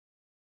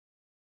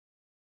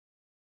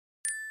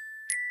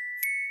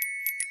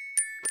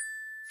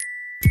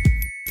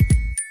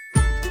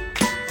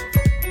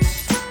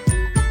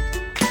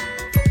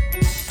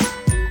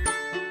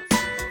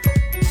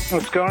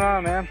What's going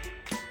on, man?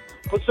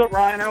 What's up,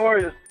 Ryan? How are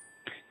you?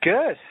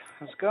 Good.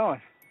 How's it going?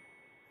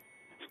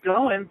 It's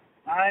going.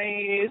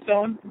 It's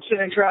going. I'm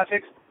sitting in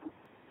traffic,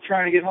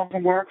 trying to get home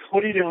from work.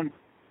 What are you doing?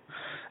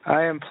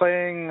 I am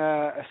playing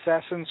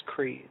Assassin's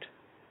Creed.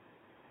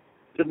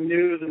 The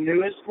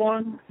newest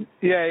one?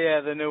 Yeah,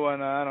 the new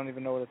one. I don't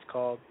even know what it's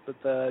called, but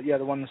the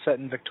one that's set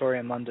in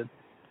Victorian London.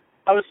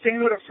 I was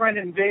staying with a friend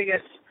in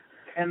Vegas,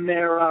 and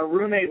their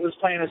roommate was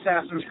playing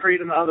Assassin's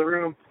Creed in the other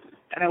room,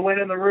 and I went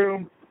in the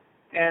room,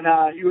 and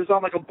he was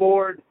on like a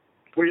board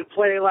where you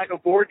play like a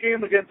board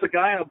game against a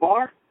guy in a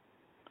bar.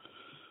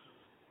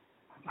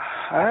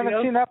 I haven't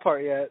seen that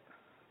part yet.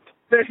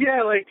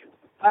 Yeah, like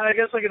I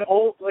guess like an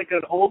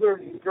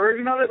older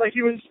version of it. Like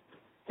he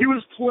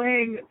was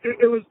playing.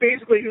 It was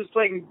basically he was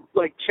playing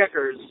like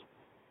checkers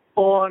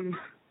on.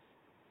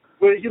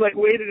 Where he like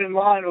waited in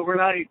line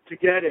overnight to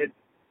get it,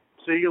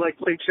 so you like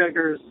play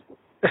checkers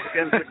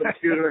against the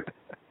computer.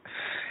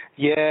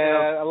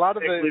 Yeah, a lot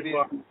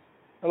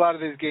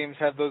of these games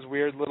have those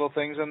weird little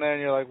things in there,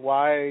 and you're like,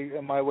 why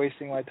am I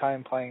wasting my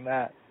time playing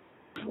that?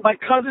 My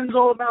cousin's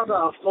all about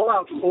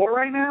Fallout 4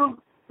 right now.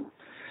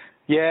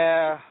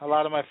 Yeah, a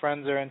lot of my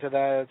friends are into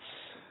that.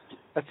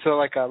 It's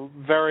like a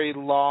very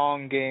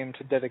long game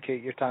to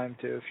dedicate your time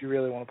to if you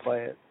really want to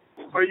play it.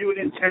 Are you an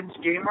intense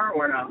gamer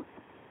or no?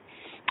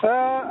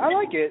 I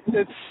like it.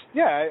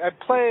 I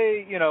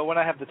play, when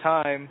I have the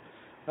time,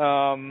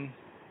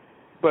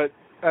 but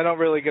I don't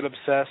really get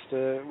obsessed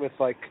with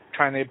like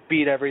trying to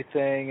beat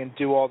everything and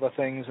do all the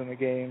things in the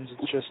games.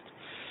 It's just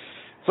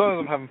as long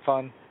as I'm having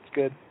fun, it's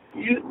good.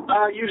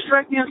 You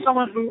strike me as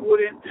someone who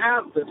wouldn't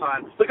have the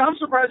time. Like, I'm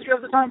surprised you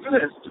have the time for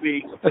this, to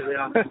be completely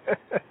honest.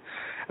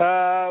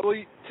 Well,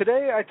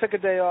 today I took a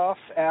day off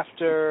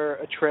after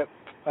a trip.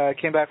 I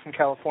came back from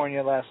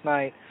California last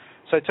night,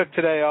 so I took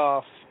today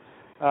off.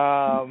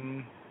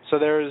 So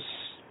there's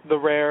the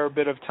rare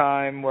bit of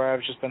time where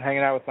I've just been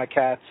hanging out with my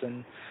cats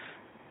and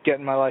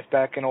getting my life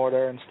back in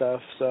order and stuff.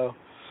 So,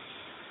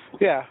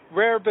 yeah,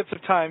 rare bits of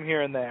time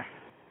here and there.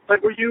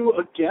 Like, were you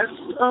a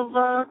guest of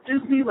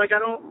Disney? Like,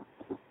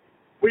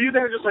 were you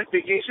there just, like,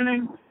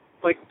 vacationing?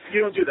 Like, you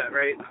don't do that,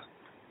 right?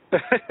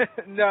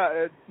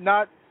 No,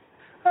 not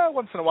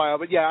once in a while.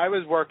 But, yeah, I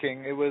was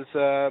working. It was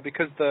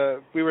because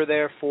we were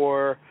there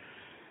for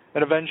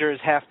an Avengers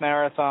half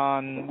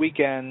marathon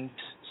weekend.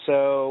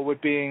 So with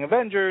being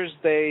Avengers,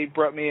 they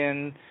brought me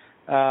in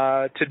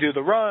to do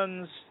the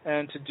runs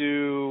and to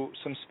do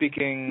some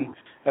speaking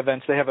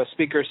events. They have a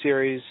speaker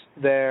series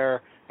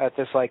there at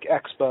this, like,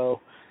 expo.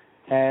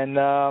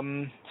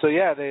 And so,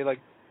 yeah, they, like,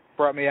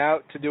 brought me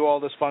out to do all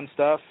this fun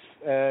stuff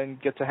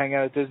and get to hang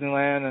out at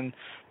Disneyland and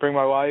bring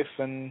my wife,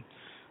 and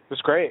it was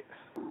great.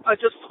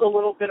 Just a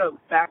little bit of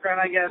background,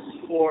 I guess,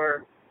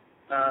 for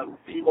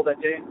people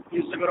that didn't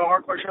used to go to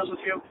hardcore shows with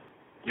you.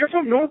 You're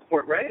from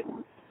Northport, right?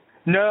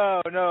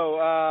 No.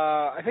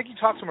 I think you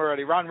talked to him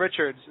already. Ron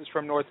Richards is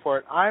from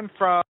Northport. I'm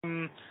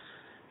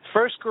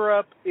first grew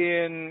up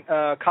in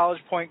College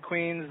Point,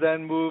 Queens,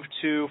 then moved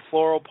to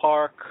Floral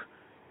Park,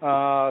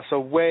 so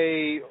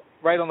way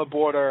right on the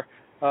border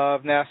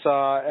of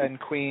Nassau and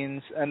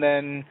Queens, and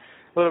then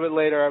a little bit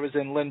later I was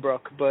in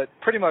Lynbrook, but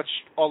pretty much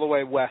all the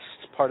way west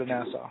part of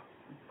Nassau.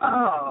 Oh,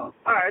 all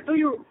right. I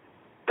thought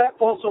that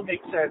also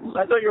makes sense.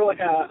 I thought you were like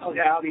an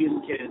out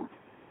east kid,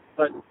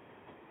 but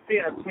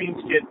being a Queens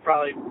kid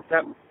probably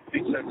that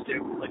makes sense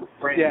too. Like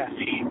Brandon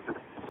Steve.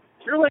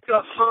 You're like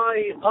a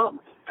high up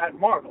at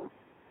Marvel.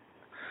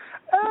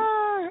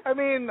 I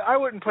mean, I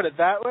wouldn't put it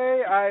that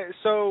way.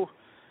 So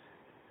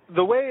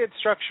the way it's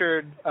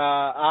structured,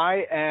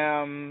 I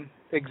am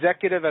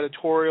executive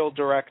editorial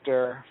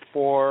director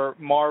for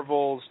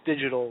Marvel's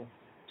digital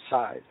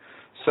side.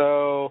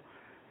 So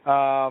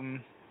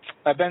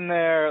I've been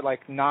there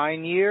like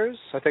 9 years.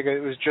 I think it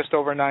was just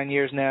over 9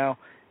 years now.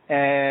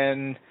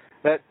 And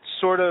that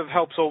sort of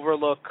helps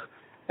overlook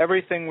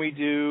everything we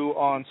do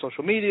on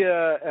social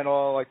media and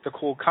all like the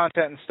cool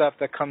content and stuff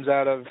that comes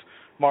out of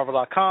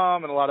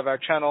Marvel.com and a lot of our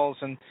channels.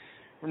 And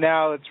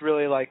now it's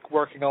really like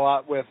working a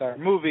lot with our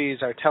movies,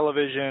 our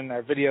television,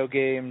 our video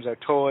games, our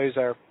toys,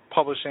 our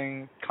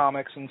publishing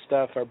comics and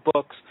stuff, our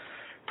books.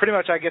 Pretty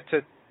much I get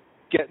to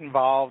get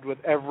involved with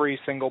every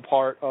single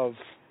part of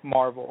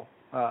Marvel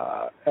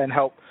and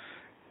help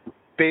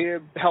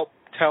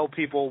tell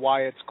people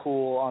why it's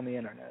cool on the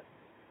internet.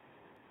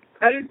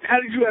 How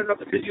did you end up?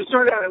 Because you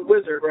started out at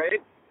Wizard, right?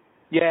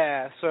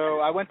 Yeah, so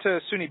I went to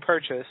SUNY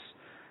Purchase,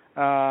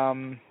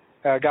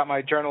 got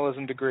my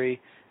journalism degree,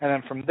 and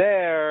then from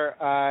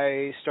there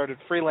I started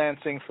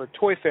freelancing for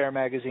Toy Fair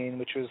magazine,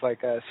 which was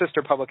like a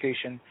sister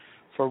publication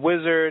for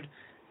Wizard,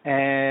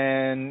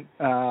 and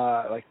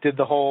like did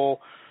the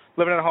whole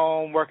living at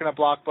home, working at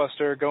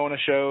Blockbuster, going to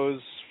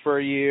shows for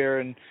a year,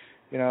 and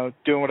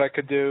doing what I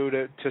could do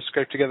to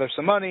scrape together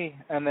some money.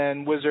 And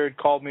then Wizard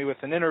called me with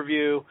an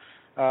interview.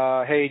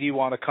 Hey, do you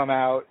want to come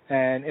out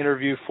and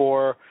interview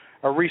for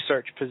a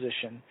research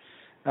position?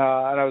 And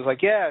I was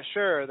like, yeah,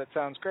 sure, that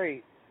sounds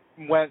great.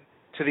 Went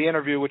to the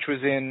interview, which was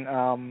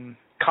in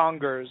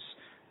Congers.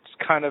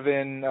 It's kind of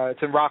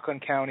it's in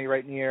Rockland County,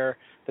 right near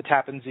the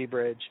Tappan Zee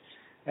Bridge.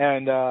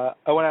 And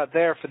I went out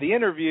there for the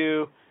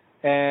interview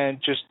and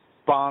just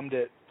bombed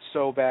it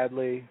so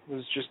badly. It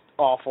was just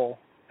awful.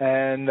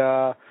 And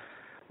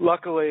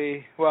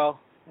luckily, well,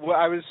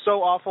 I was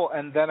so awful,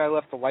 and then I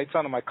left the lights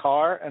on in my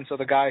car, and so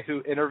the guy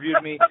who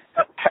interviewed me,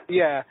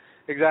 yeah,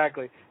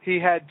 exactly, he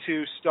had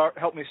to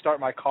help me start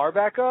my car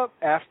back up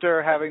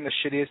after having the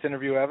shittiest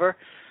interview ever.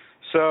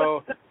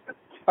 So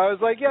I was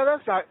like, yeah,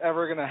 that's not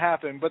ever going to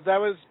happen. But that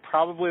was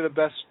probably the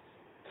best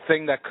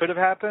thing that could have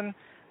happened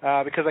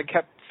because I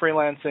kept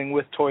freelancing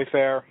with Toy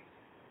Fair.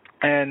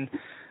 And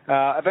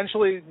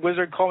eventually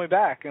Wizard called me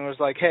back and was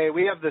like, hey,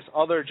 we have this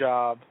other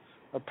job,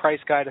 a price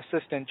guide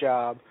assistant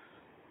job.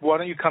 Why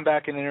don't you come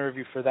back and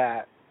interview for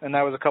that? And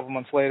that was a couple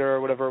months later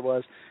or whatever it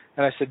was.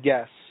 And I said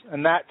yes.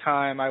 And that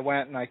time I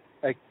went and I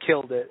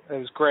killed it. It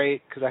was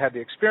great because I had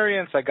the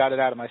experience. I got it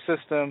out of my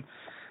system.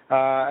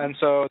 And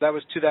so that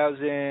was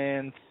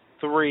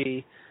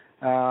 2003.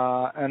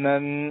 And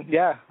then,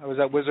 yeah, I was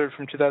at Wizard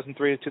from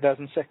 2003 to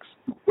 2006.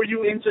 Were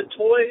you into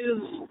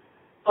toys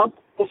up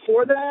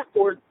before that,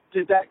 or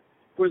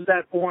was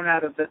that born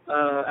out of the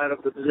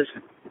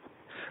position?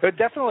 But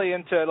definitely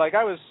into, like,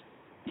 I was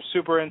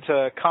super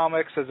into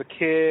comics as a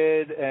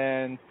kid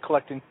and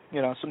collecting,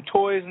 some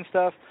toys and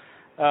stuff.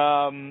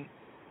 As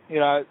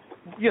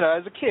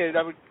a kid,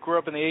 I grew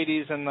up in the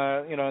 80s and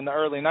in the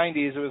early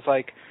 90s, it was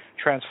like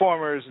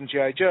Transformers and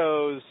G.I.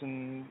 Joes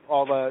and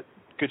all the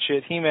good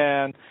shit,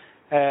 He-Man.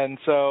 And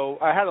so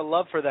I had a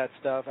love for that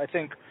stuff. I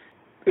think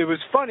it was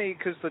funny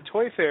because the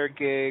Toy Fair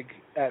gig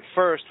at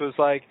first was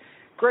like,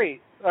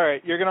 great, all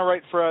right, you're going to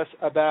write for us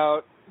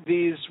about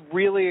these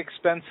really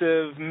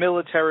expensive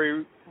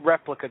military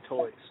replica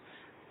toys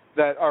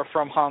that are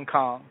from Hong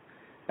Kong.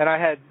 And I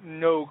had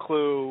no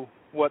clue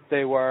what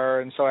they were,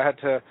 and so I had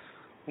to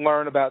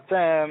learn about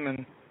them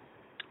and,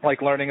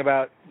 like, learning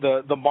about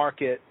the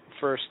market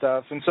for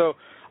stuff. And so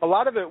a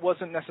lot of it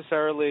wasn't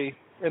necessarily,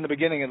 in the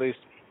beginning at least,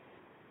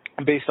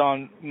 based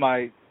on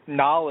my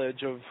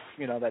knowledge of,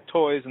 that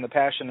toys and the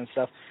passion and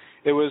stuff.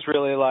 It was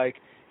really like,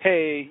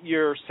 hey,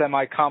 you're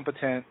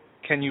semi-competent.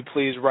 Can you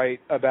please write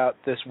about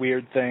this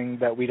weird thing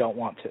that we don't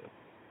want to?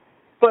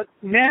 But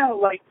now,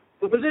 like,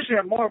 the position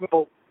at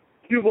Marvel,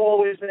 you've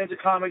always been into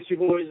comics.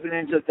 You've always been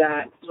into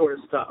that sort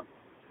of stuff.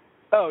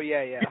 Oh,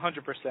 yeah,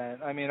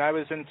 100%. I mean, I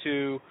was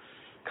into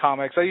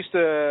comics. I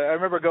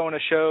remember going to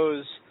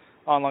shows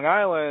on Long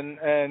Island,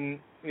 and,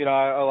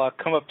 I'll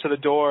come up to the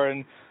door,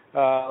 and,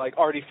 like,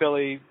 Artie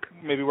Philly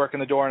maybe working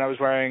the door, and I was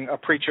wearing a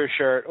Preacher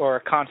shirt or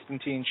a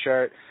Constantine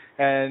shirt,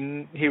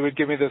 and he would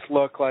give me this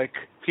look like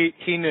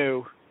he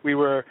knew we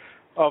were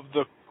of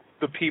the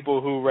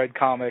people who read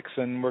comics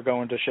and were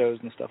going to shows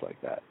and stuff like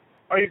that.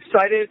 Are you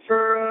excited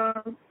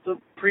for the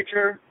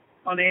Preacher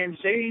on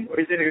AMC, or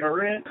is it going to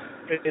ruin it?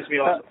 It's going to be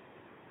awesome.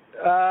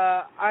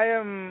 I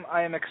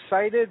am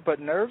excited but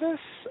nervous.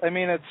 I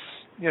mean,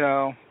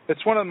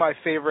 it's one of my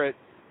favorite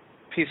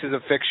pieces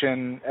of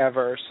fiction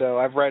ever. So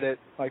I've read it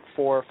like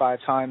 4 or 5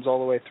 times all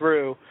the way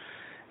through,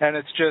 and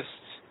it's just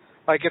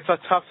like it's a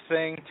tough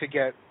thing to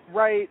get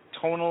right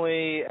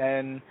tonally,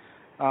 and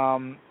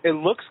it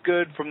looks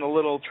good from the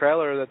little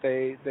trailer that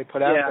they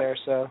put out there.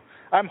 So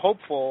I'm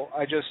hopeful.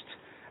 I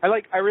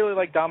really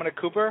like Dominic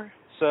Cooper.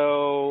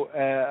 So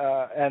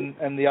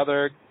and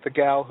the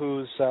gal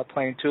who's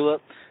playing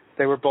Tulip,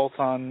 they were both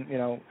on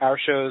our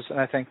shows, and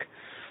I think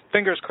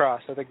fingers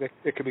crossed. I think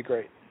it could be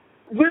great.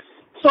 With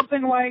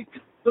something like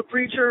The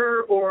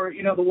Preacher or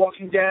The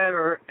Walking Dead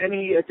or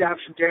any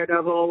adaptation,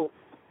 Daredevil,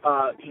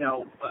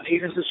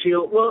 Agents of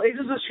S.H.I.E.L.D. Well,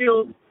 Agents of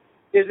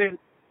S.H.I.E.L.D.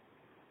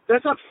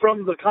 That's not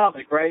from the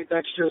comic, right?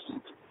 That's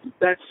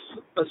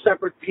a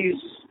separate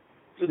piece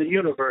for the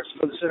universe,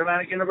 for the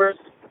cinematic universe.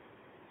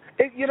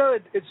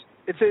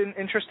 It's an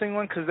interesting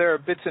one because there are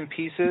bits and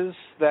pieces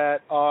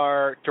that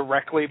are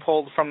directly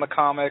pulled from the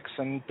comics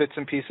and bits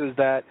and pieces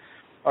that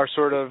are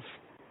sort of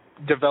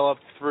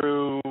developed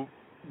through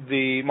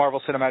the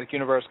Marvel Cinematic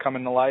Universe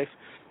coming to life.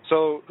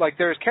 So, like,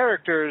 there's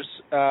characters,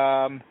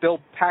 Bill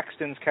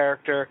Paxton's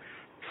character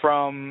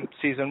from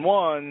Season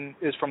 1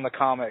 is from the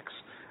comics.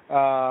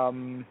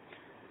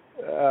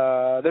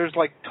 There's,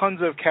 like, tons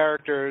of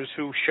characters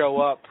who show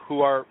up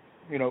who are,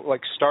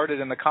 started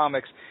in the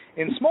comics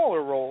in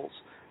smaller roles,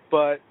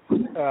 but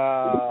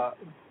a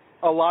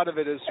lot of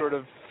it is sort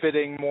of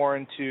fitting more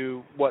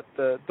into what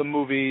the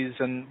movies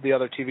and the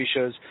other TV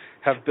shows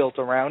have built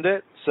around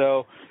it.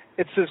 So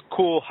it's this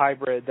cool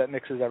hybrid that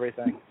mixes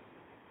everything.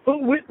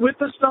 But with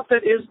the stuff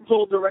that is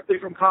pulled directly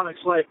from comics,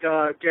 like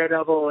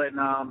Daredevil and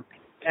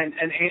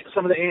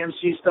some of the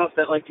AMC stuff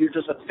that like you're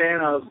just a fan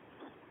of,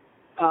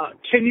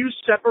 can you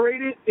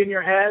separate it in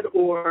your head,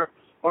 or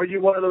are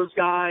you one of those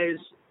guys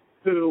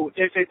who,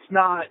 if it's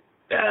not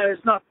a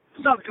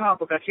comic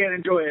book, I can't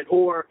enjoy it,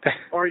 or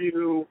are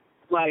you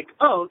like,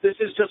 oh, this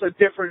is just a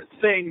different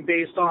thing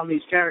based on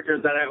these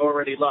characters that I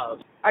already love?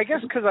 I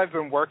guess because I've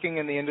been working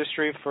in the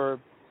industry for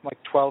like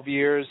 12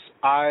 years,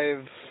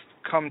 I've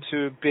come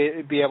to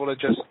be able to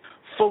just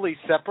fully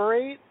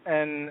separate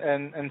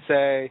and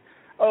say,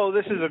 oh,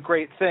 this is a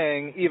great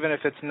thing, even if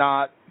it's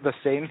not the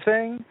same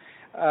thing.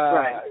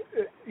 Right.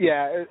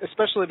 Yeah,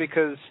 especially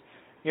because,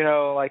 you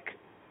know, like,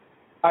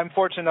 I'm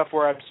fortunate enough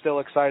where I'm still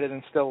excited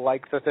and still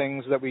like the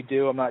things that we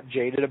do. I'm not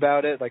jaded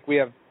about it. Like, we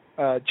have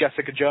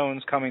Jessica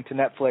Jones coming to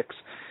Netflix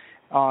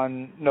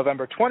on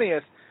November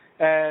 20th,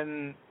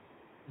 and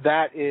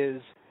that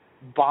is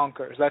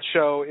bonkers. That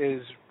show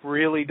is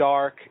really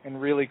dark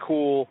and really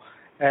cool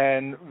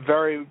and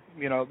very,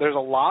 you know, there's a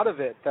lot of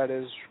it that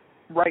is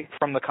right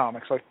from the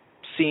comics, like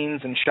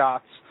scenes and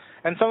shots,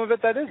 and some of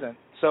it that isn't.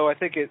 So I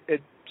think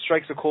it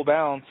strikes a cool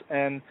balance,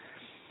 and,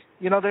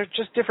 you know, they're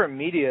just different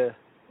media.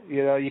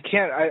 You know, you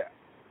can't,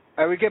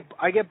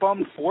 I get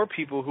bummed for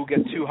people who get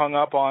too hung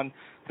up on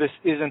this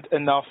isn't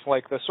enough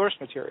like the source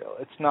material.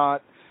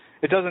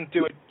 It doesn't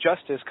do it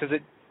justice, because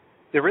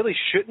it really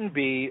shouldn't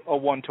be a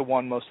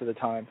one-to-one most of the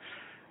time.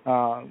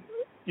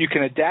 You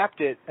can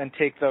adapt it and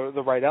take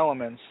the right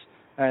elements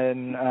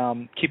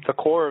and keep the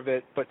core of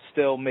it, but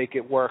still make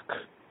it work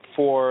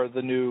for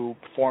the new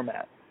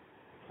format.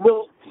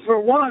 Well, for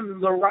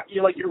one,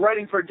 you're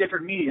writing for a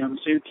different medium,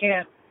 so you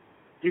can't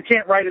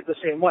write it the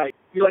same way.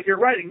 You're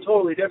writing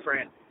totally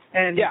different.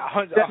 And yeah,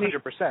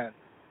 100%.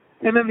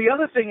 And then the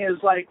other thing is,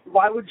 like,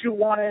 why would you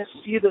want to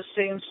see the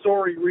same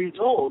story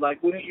retold?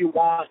 Like, wouldn't you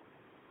want?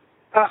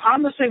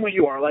 I'm the same way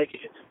you are. Like,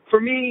 for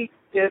me,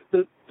 if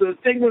the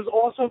thing was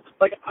also,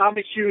 like, I'm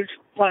a huge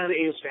Planet of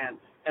the Apes fan,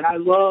 and I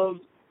love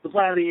the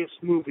Planet of the Apes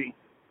movie.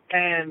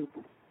 And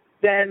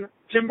then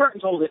Tim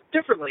Burton told it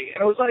differently,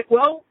 and I was like,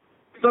 well,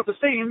 it's not the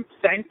same,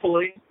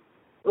 thankfully.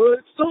 Well,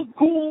 it's still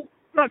cool,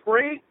 not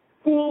great,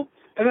 cool.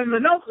 And then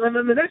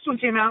the next one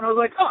came out, and I was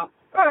like, oh,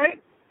 all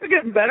right, we're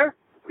getting better.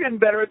 We're getting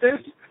better at this.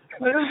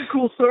 This is a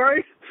cool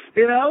story,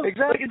 you know?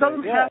 Exactly. Like, it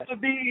doesn't have to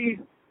be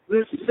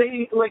the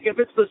same. Like, if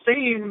it's the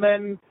same,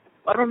 then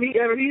I don't need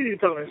you to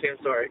tell me the same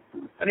story.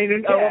 I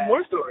want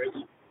more stories.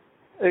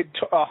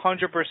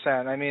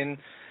 100%. I mean,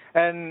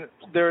 and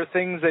there are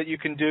things that you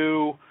can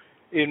do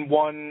in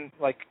one,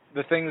 like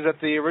the things that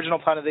the original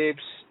Planet of the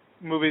Apes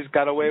movies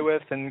got away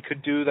with and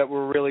could do that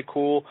were really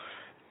cool,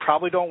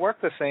 probably don't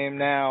work the same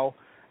now.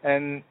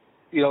 And,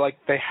 you know, like,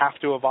 they have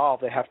to evolve.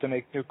 They have to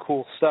make new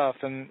cool stuff.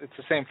 And it's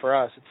the same for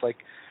us. It's like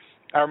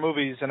our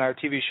movies and our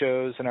TV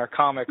shows and our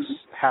comics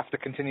have to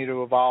continue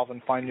to evolve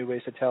and find new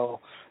ways to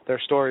tell their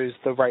stories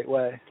the right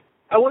way.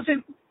 I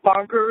wasn't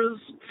bonkers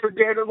for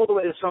Daredevil the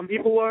way that some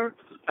people were.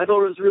 I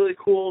thought it was really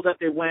cool that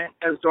they went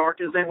as dark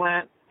as they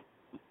went.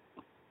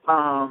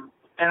 And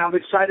I'm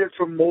excited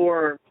for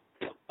more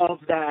of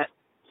that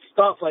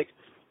stuff. Like,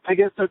 I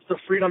guess that's the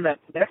freedom that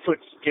Netflix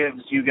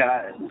gives you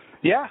guys.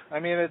 Yeah, I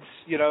mean, it's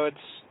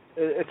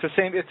the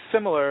same. It's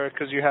similar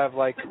because you have,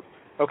 like,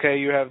 okay,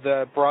 you have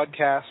the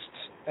broadcast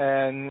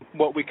and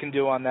what we can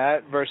do on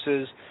that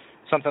versus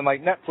something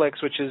like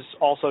Netflix, which is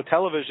also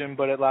television,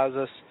 but it allows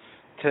us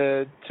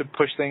to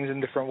push things in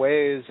different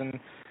ways. And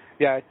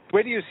yeah,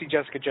 where do you see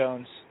Jessica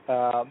Jones?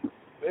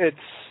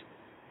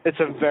 It's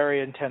a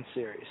very intense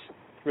series.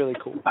 Really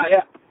cool.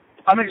 Yeah,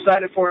 I'm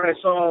excited for it.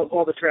 I saw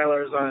all the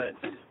trailers on it,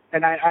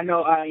 and I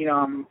know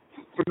I'm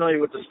familiar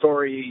with the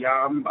story.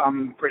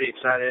 I'm pretty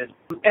excited.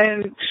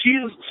 And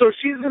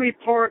she's gonna be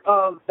part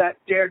of that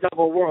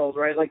Daredevil world,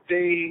 right? Like,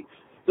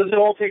 does it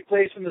all take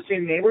place in the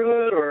same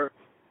neighborhood, or?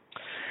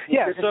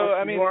 Yeah. So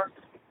I mean,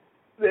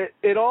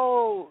 it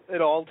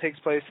all takes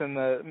place in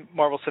the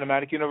Marvel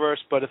Cinematic Universe.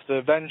 But if the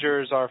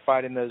Avengers are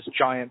fighting those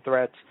giant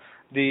threats,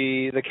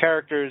 the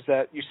characters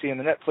that you see in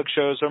the Netflix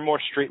shows are more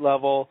street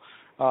level,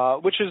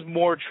 which is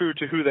more true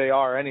to who they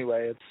are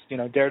anyway. It's, you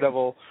know,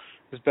 Daredevil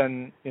has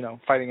been, you know,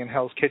 fighting in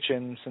Hell's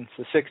Kitchen since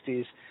the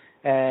 60s,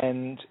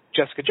 and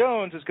Jessica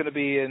Jones is going to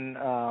be in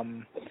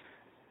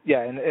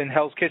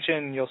Hell's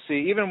Kitchen. You'll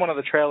see, even one of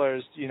the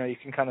trailers, you know, you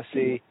can kind of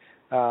see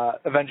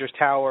Avengers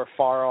Tower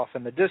far off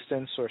in the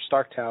distance, or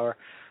Stark Tower.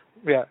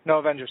 Yeah, no,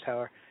 Avengers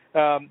Tower.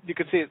 You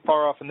can see it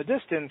far off in the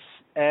distance,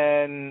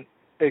 and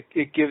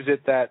it gives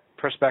it that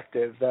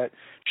perspective that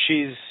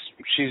she's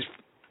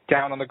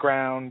down on the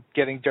ground,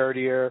 getting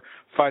dirtier,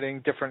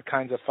 fighting different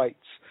kinds of fights.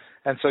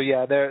 And so,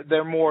 yeah,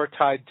 they're more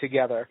tied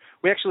together.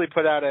 We actually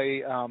put out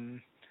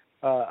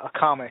a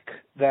comic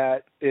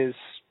that is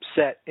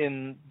set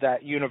in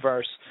that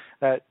universe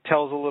that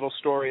tells a little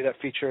story that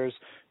features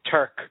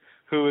Turk,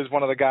 who is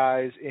one of the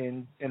guys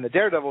in the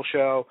Daredevil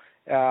show,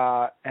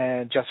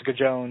 and Jessica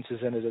Jones is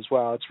in it as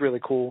well. It's a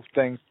really cool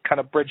thing, kind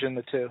of bridging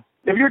the two.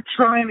 If you're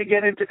trying to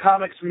get into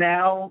comics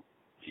now,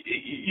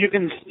 you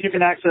can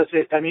access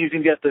it. I mean, you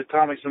can get the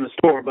comics in the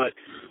store, but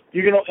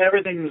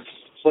everything's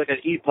like an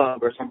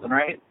EPUB or something,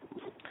 right?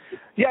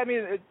 Yeah, I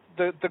mean,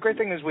 the great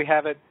thing is we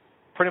have it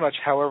pretty much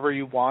however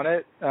you want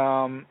it.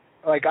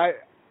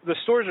 The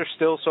stores are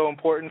still so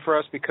important for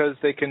us because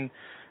they can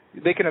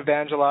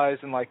evangelize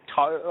and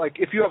talk,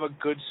 if you have a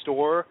good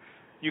store,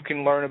 you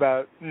can learn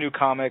about new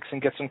comics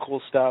and get some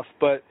cool stuff.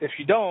 But if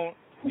you don't,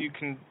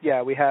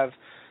 we have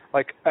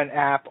an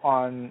app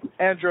on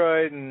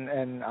Android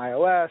and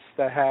iOS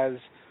that has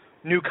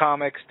new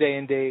comics day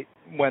and date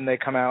when they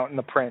come out in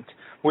the print.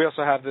 We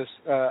also have this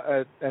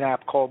an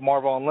app called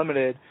Marvel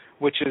Unlimited,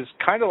 which is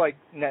kind of like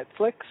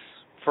Netflix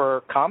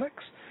for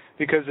comics,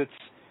 because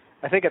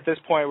I think at this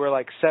point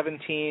we're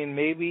 17,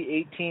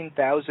 maybe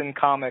 18,000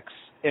 comics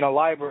in a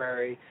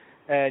library,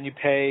 and you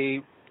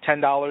pay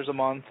 $10 a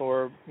month,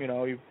 or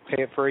you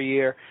pay it for a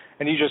year,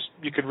 and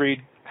you could read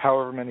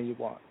however many you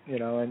want,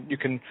 and you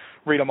can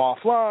read them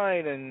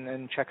offline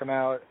and check them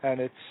out, and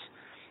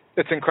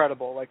it's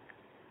incredible. Like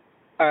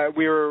I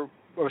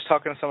was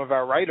talking to some of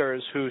our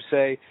writers who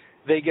say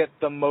they get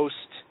the most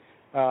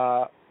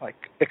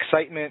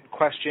excitement,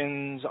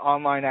 questions,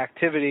 online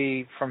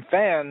activity from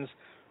fans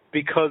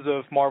because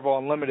of Marvel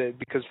Unlimited,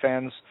 because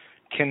fans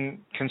can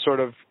sort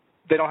of,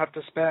 they don't have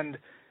to spend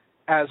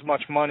as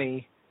much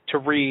money to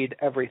read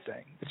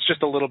everything. It's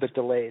just a little bit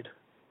delayed.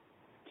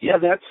 Yeah,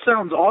 that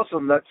sounds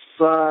awesome. That's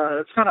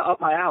kind of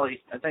up my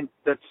alley. I think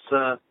that's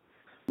I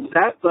don't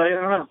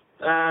know.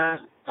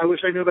 I wish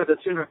I knew about that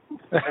sooner.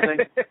 I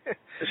think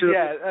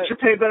I should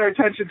pay better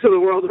attention to the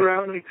world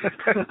around me.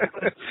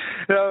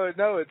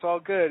 No, it's all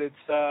good.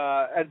 It's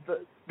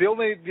the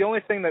only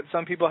thing that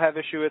some people have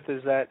issue with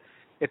is that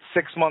it's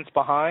 6 months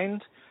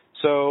behind.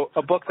 So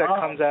a book that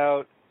comes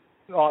out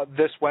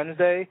this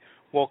Wednesday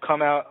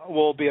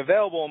will be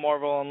available in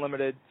Marvel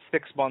Unlimited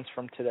 6 months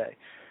from today.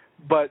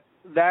 But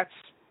that's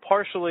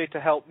partially to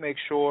help make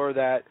sure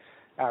that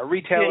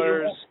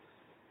retailers,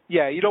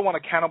 you don't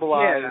want to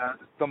cannibalize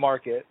the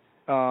market.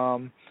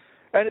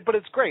 But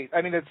it's great.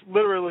 I mean, it's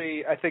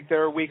literally, I think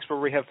there are weeks where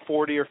we have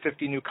 40 or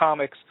 50 new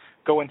comics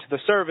go into the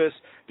service,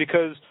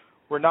 because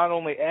we're not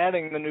only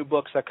adding the new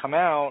books that come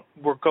out,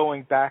 we're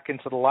going back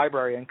into the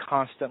library and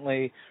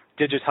constantly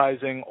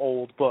digitizing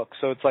old books.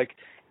 So it's like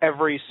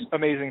every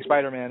Amazing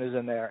Spider-Man is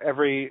in there.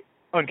 Every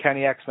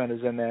Uncanny X-Men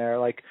is in there.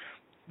 Like,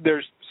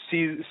 there's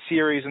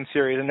series and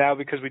series. And now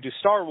because we do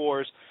Star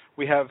Wars,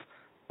 we have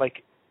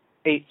like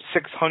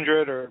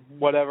 600 or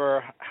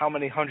whatever, how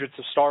many hundreds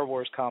of Star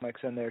Wars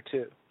comics in there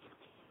too.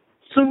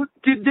 So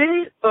did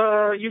they,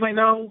 you may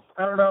know,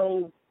 I don't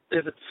know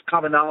if it's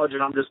common knowledge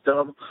and I'm just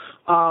dumb,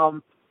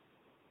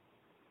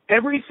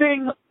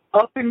 everything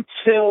up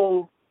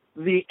until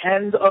the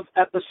end of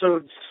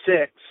episode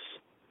 6,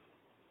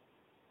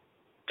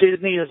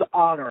 Disney is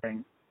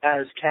honoring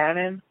as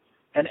canon,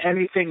 and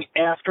anything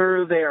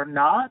after they are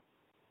not?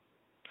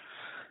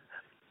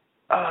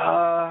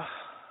 I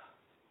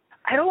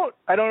don't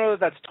know that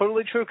that's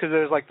totally true, because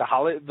there's like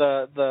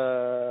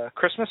the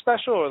Christmas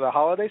special or the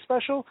holiday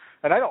special,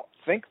 and I don't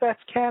think that's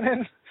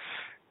canon.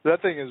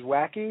 That thing is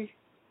wacky.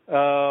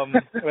 And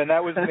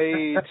that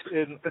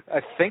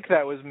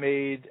was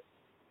made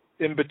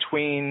in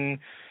between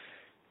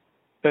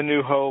The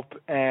New Hope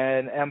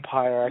and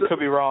Empire. I could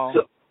be wrong.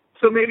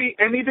 So maybe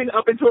anything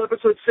up until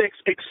episode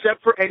 6,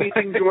 except for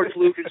anything George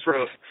Lucas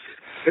wrote.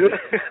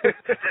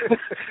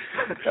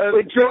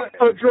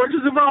 George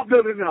is involved.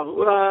 No.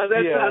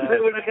 That's not.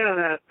 We're not getting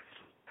that.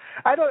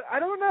 I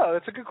don't know.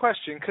 That's a good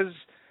question, because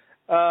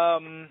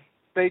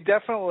they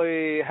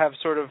definitely have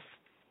sort of,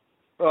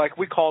 like,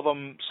 we call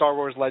them Star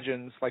Wars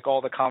legends, like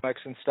all the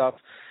comics and stuff.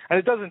 And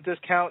it doesn't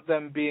discount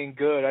them being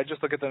good. I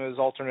just look at them as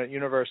alternate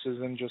universes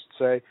and just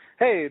say,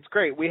 hey, it's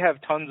great. We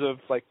have tons of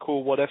like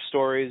cool what if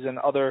stories and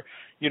other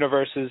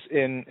universes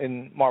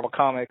in Marvel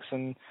Comics,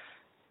 and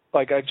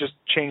like I just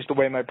changed the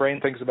way my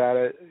brain thinks about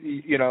it.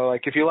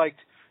 Like if you liked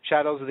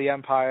Shadows of the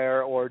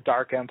Empire or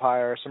Dark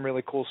Empire, some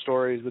really cool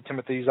stories, the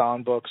Timothy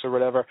Zahn books or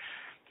whatever,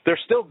 they're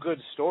still good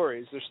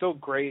stories. They're still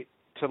great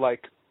to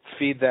like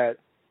feed that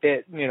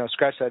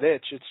scratch that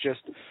itch. It's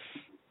just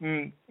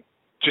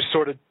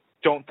sort of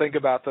don't think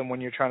about them when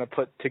you're trying to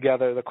put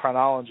together the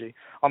chronology.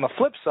 On the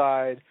flip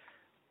side,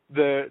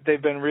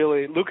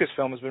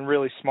 Lucasfilm has been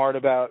really smart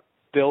about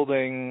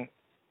building,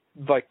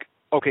 like,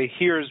 okay,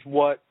 here's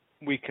what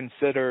we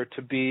consider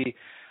to be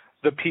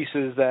the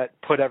pieces that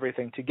put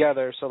everything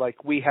together. So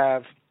like we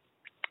have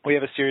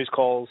a series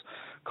called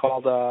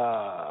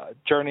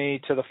Journey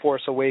to the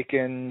Force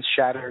Awakens,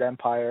 Shattered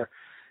Empire,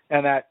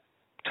 and that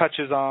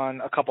touches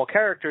on a couple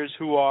characters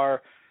who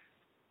are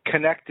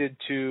connected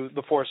to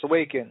the Force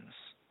Awakens.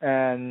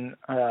 And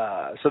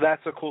so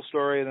that's a cool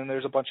story. And then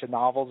there's a bunch of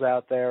novels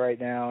out there right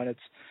now, and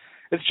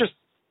it's just,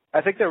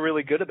 I think they're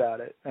really good about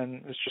it,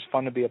 and it's just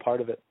fun to be a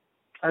part of it.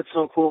 That's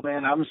so cool,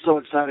 man. I'm so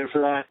excited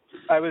for that.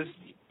 I was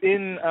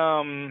being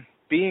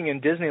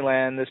in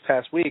Disneyland this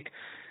past week.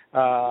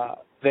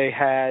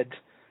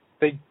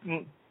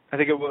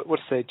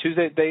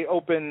 Tuesday, they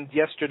opened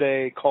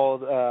yesterday,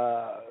 called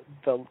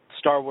the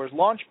Star Wars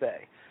Launch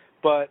Bay.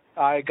 But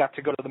I got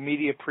to go to the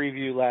media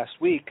preview last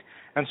week,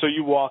 and so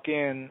you walk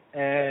in,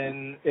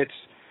 and it's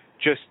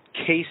just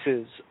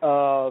cases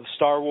of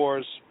Star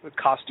Wars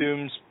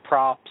costumes,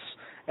 props,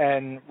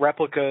 and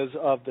replicas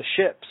of the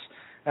ships.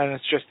 And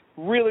it's just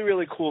really,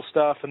 really cool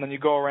stuff. And then you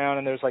go around,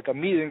 and there's like a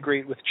meet and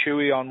greet with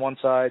Chewie on one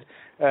side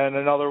and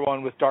another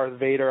one with Darth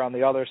Vader on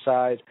the other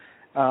side.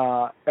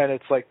 And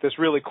it's like this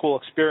really cool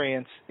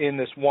experience in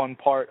this one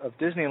part of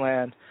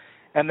Disneyland.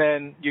 And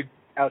then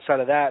outside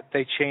of that,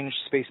 they changed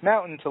Space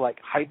Mountain to like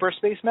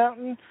Hyperspace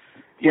Mountain.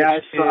 Yeah, I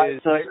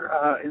saw your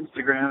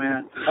Instagram,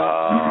 man.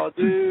 Oh,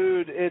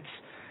 dude,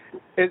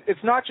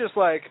 it's not just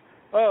like,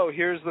 oh,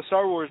 here's the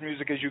Star Wars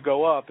music as you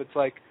go up. It's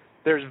like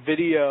there's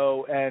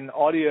video and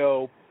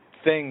audio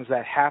things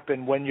that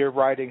happen when you're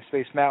riding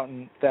Space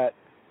Mountain that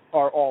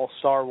are all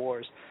Star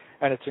Wars,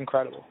 and it's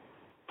incredible.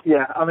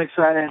 Yeah, I'm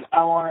excited.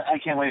 I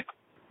can't wait.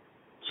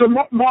 So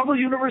Marvel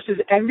Universe is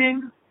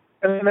ending,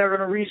 and then they're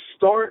going to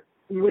restart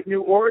with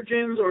new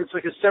origins, or it's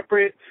like a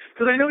separate,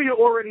 because I know you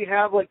already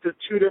have like the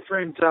two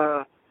different,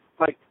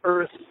 like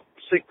Earth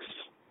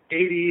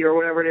 680 or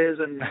whatever it is,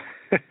 and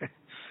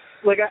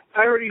like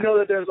I already know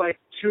that there's like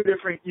two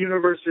different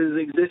universes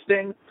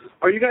existing.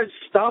 Are you guys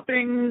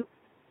stopping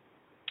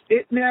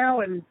it now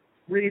and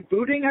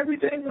rebooting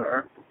everything,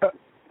 or?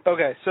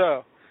 Okay,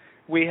 so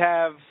we've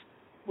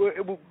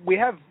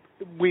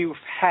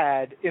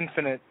had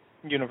infinite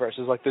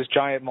universes, like this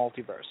giant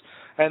multiverse,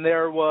 and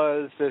there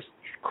was this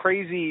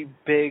crazy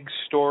big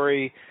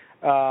story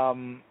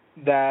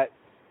that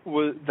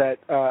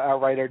our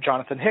writer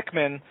Jonathan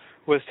Hickman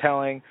was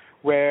telling,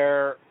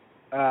 where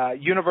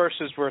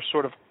universes were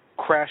sort of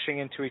crashing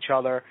into each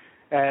other,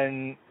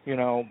 and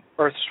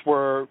Earth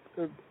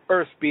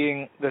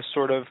being this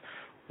sort of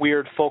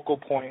weird focal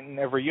point in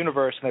every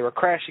universe, and they were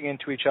crashing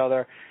into each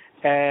other,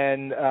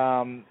 and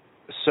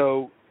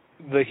so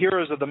the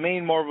heroes of the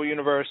main Marvel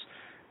universe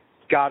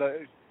got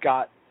to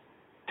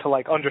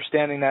like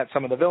understanding that.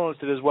 Some of the villains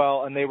did as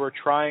well, and they were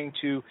trying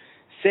to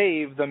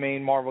save the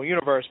main Marvel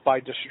universe by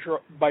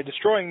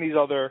destroying these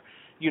other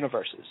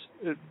universes.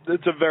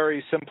 It's a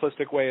very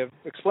simplistic way of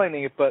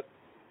explaining it, but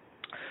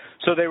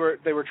so they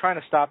were trying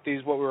to stop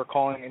these, what we were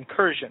calling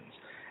incursions,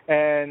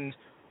 and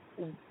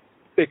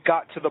it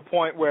got to the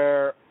point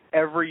where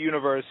every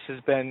universe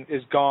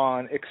is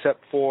gone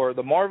except for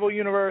the Marvel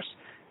universe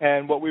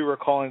and what we were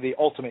calling the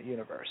Ultimate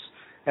Universe.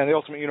 And the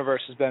Ultimate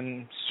Universe has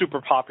been super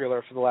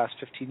popular for the last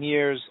 15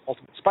 years.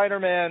 Ultimate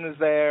Spider-Man is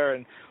there,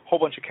 and a whole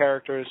bunch of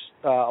characters.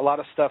 A lot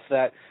of stuff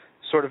that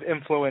sort of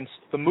influenced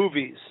the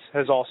movies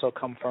has also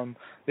come from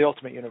the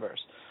Ultimate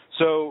Universe.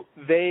 So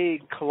they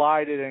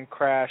collided and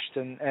crashed,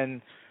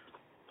 and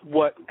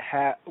what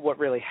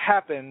really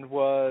happened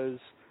was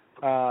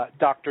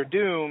Doctor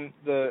Doom,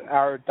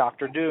 our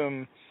Doctor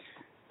Doom,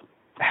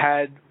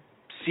 had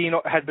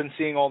been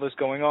seeing all this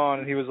going on,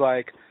 and he was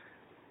like,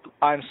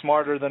 I'm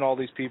smarter than all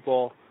these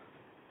people.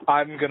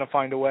 I'm going to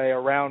find a way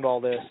around all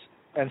this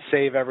and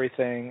save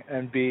everything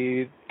and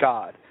be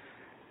God.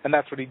 And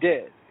that's what he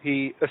did.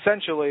 He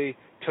essentially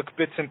took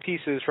bits and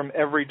pieces from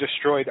every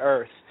destroyed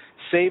Earth,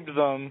 saved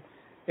them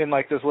in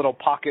like this little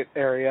pocket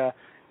area,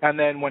 and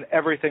then when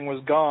everything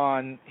was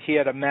gone, he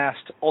had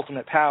amassed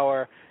ultimate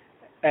power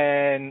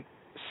and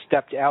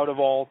stepped out of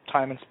all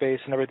time and space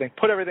and everything,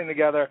 put everything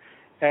together,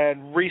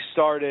 and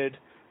restarted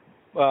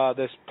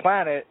this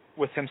planet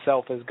with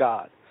himself as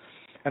God.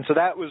 And so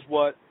that was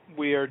what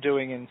we are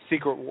doing in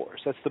Secret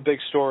Wars. That's the big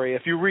story.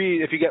 If you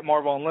get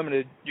Marvel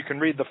Unlimited, you can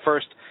read the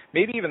first,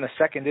 maybe even the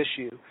second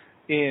issue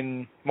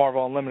in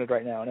Marvel Unlimited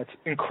right now, and it's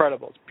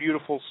incredible. It's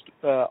beautiful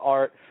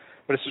art,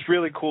 but it's this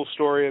really cool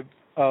story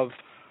of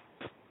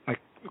like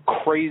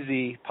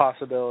crazy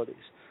possibilities.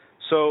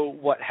 So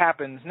what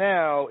happens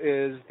now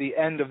is the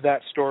end of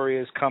that story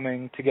is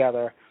coming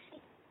together,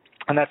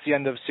 and that's the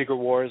end of Secret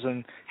Wars,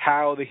 and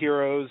how the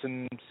heroes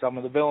and some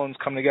of the villains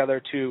come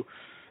together to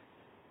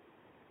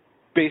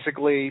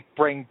basically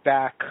bring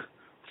back,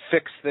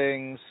 fix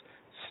things,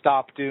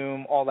 stop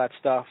Doom, all that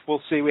stuff.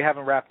 We'll see. We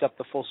haven't wrapped up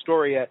the full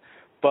story yet,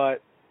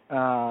 but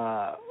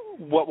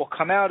what will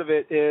come out of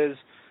it is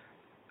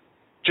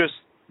just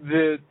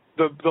the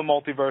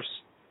multiverse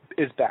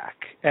is back,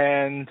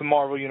 and the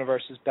Marvel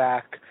Universe is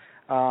back,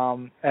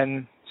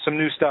 and some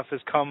new stuff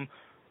has come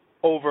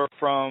over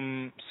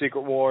from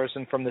Secret Wars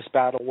and from this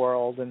battle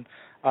world, and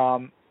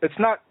it's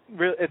not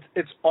really.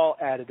 It's all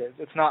additive.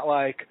 It's not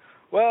like,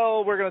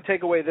 well, we're going to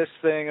take away this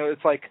thing.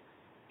 It's like,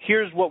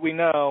 here's what we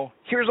know.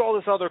 Here's all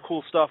this other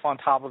cool stuff on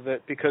top of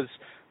it, because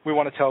we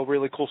want to tell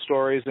really cool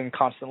stories and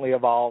constantly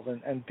evolve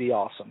and be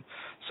awesome.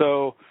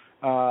 So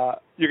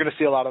you're going to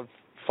see a lot of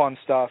fun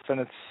stuff,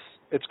 and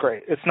it's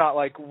great. It's not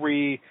like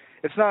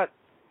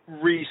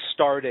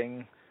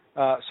restarting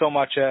so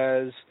much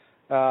as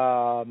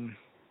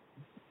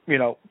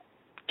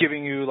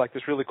giving you like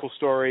this really cool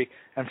story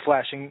and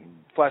flashing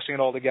it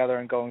all together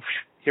and going,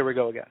 here we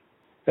go again.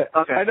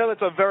 Okay. I know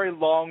that's a very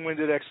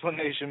long-winded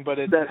explanation, but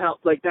that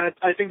helps. Like that,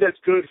 I think that's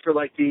good for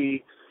like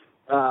the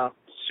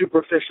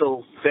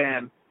superficial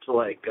fan to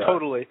like.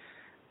 Totally,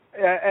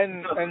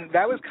 and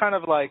that was kind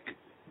of like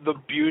the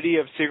beauty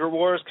of Secret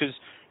Wars, because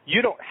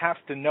you don't have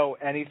to know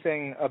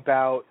anything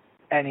about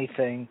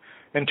anything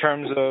in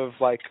terms of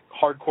like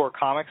hardcore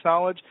comics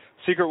knowledge.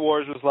 Secret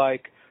Wars was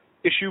like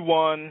issue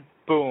 1,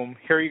 boom,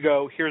 here you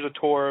go. Here's a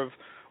tour of,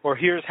 or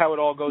here's how it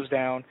all goes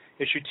down.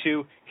 Issue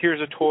 2,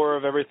 here's a tour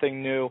of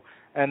everything new.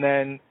 And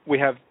then we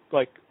have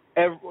like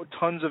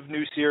tons of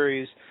new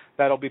series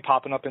that'll be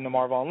popping up in the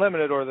Marvel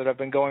Unlimited, or that have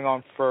been going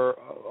on for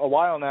a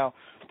while now,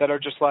 that are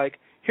just like,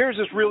 here's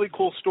this really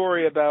cool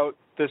story about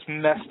this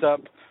messed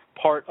up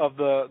part of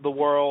the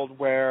world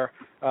where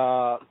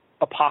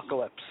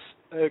Apocalypse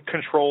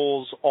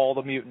controls all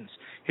the mutants.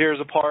 Here's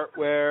a part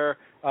where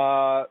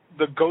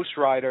the Ghost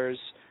Riders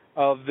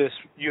of this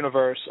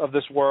universe, of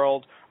this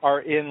world, are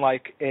in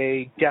like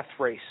a death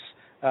race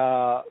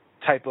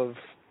type of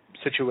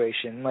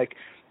situation. Like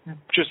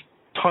just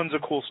tons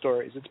of cool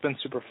stories. It's been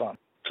super fun.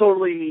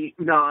 Totally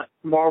not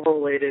Marvel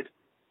related.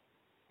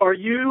 Are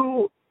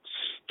you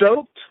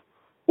stoked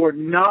or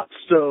not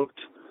stoked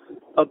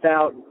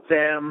about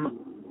them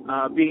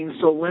being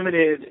so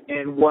limited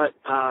in what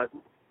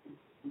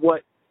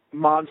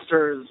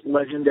monsters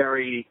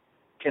legendary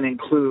can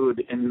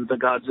include in the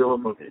Godzilla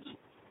movies?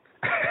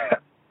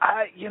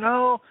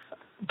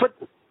 But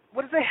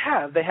what do they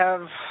have? They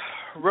have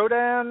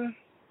Rodan,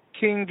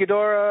 King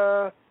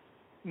Ghidorah,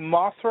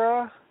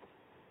 Mothra,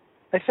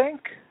 I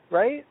think,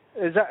 right?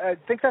 I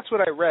think that's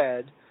what I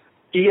read.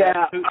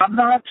 Yeah, I'm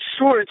not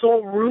sure. It's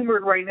all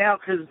rumored right now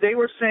because they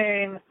were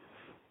saying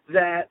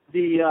that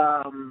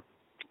the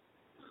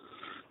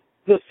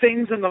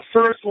things in the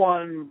first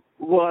one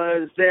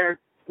was their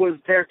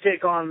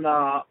take on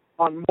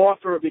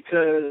Mothra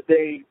because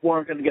they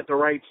weren't going to get the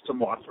rights to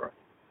Mothra.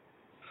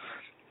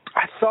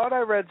 I thought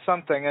I read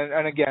something,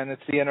 and again,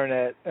 it's the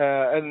internet,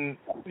 and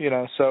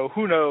so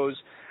who knows?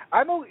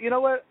 You know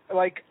what?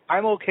 Like,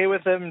 I'm okay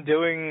with them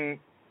doing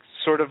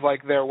sort of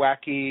like their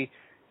wacky,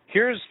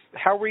 here's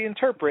how we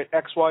interpret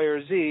X, Y,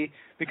 or Z,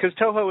 because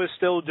Toho is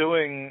still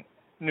doing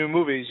new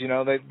movies.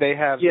 They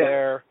have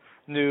their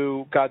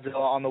new Godzilla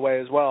on the way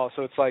as well.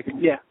 So it's like,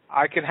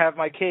 I can have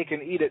my cake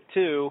and eat it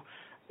too.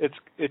 It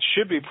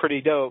should be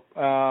pretty dope.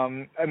 I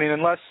mean,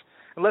 unless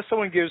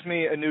someone gives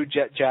me a new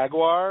Jet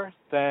Jaguar,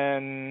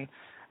 then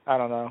I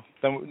don't know.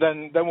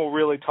 Then we'll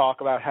really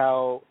talk about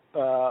how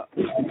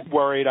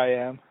worried I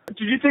am.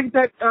 Did you think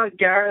that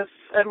Gareth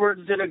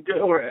Edwards did a good,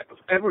 or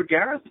Edward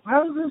Gareth?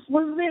 How is this?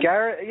 What's his name?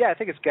 Gareth. Yeah, I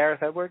think it's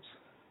Gareth Edwards.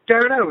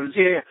 Gareth Edwards.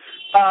 Yeah.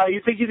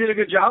 You think he did a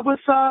good job with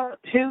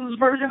his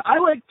version? I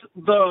liked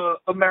the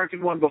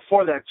American one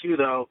before that too,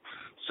 though.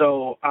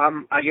 So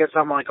I guess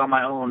I'm like on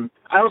my own.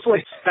 I also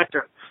like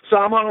Spectre, so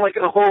I'm on like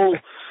a whole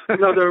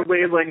another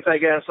wavelength. I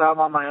guess I'm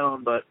on my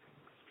own, but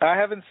I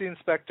haven't seen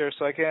Spectre,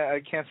 so I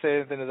can't say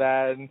anything to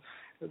that. And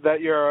that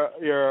you're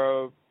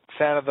a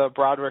fan of the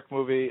Broderick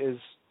movie is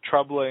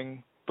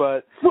troubling.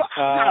 But not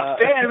a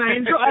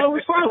fan. I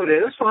was fine with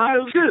it. It's fine.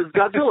 It was good. It's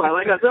Godzilla. I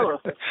like Godzilla.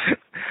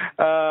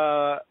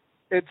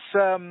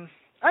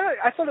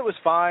 I thought it was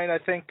fine. I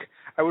think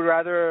I would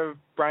rather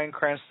Bryan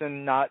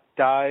Cranston not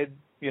died,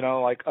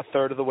 like a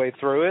third of the way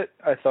through it.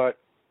 I thought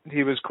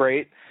he was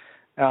great.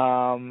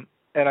 And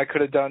I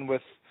could have done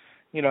with,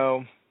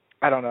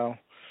 I don't know.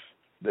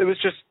 It was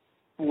just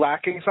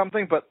lacking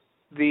something, but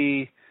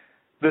the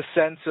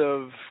sense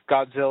of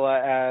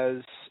Godzilla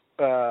as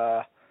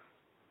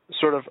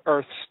sort of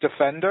Earth's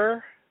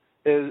defender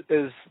is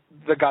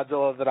the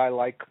Godzilla that I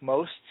like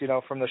most,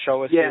 from the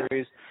Showa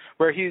series,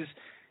 where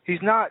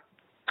he's not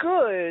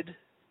good,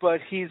 but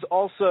he's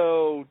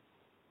also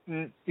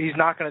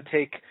not going to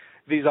take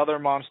these other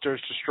monsters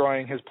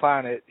destroying his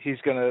planet. He's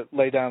going to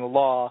lay down the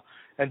law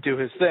and do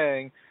his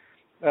thing.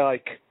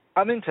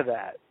 I'm into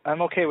that.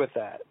 I'm okay with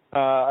that.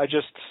 I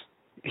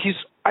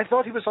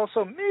thought he was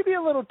also maybe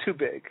a little too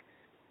big,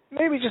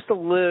 maybe just a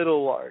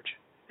little large.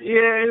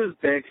 Yeah, he was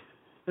big.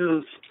 It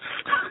was,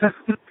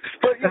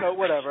 but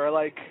whatever.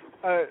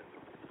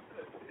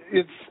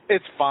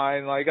 It's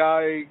fine. Like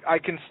I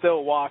can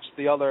still watch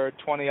the other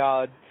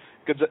 20-odd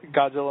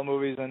Godzilla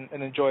movies and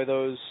enjoy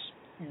those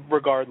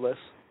regardless.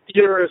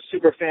 You're a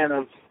super fan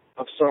of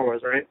Star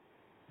Wars, right?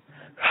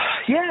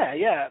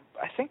 Yeah,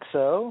 I think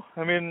so.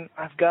 I mean,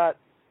 I've got a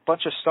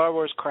bunch of Star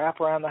Wars crap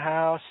around the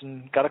house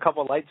and got a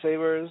couple of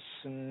lightsabers,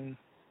 and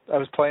I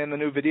was playing the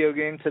new video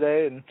game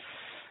today, and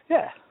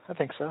yeah, I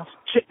think so.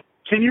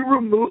 Can you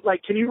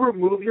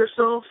remove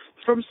yourself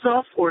from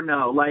stuff or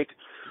no? Like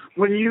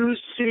when you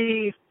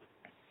see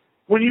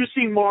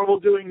Marvel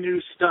doing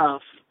new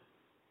stuff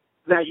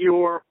that you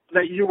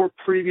were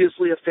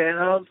previously a fan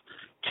of,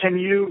 can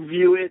you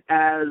view it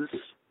as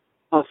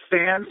a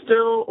fan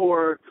still,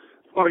 or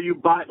are you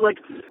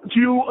do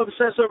you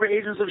obsess over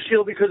Agents of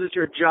S.H.I.E.L.D. because it's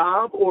your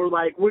job, or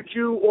would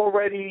you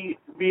already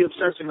be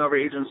obsessing over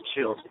Agents of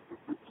S.H.I.E.L.D.?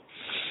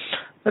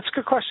 That's a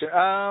good question.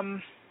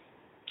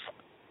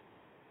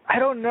 I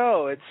don't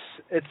know.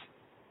 It's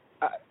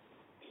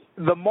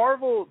the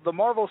Marvel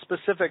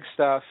specific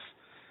stuff.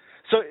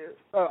 So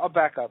I'll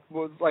back up.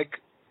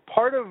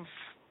 Part of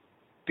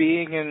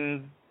being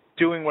and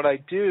doing what I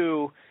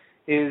do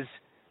is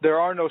there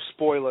are no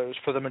spoilers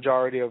for the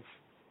majority of.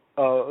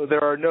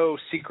 There are no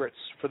secrets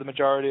for the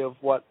majority of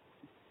what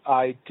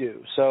I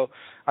do. So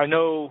I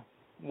know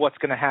what's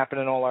going to happen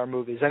in all our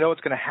movies. I know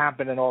what's going to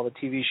happen in all the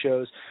TV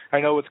shows.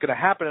 I know what's going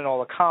to happen in all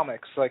the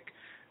comics. Like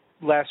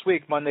last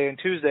week, Monday and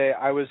Tuesday,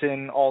 I was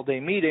in all-day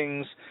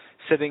meetings,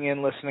 sitting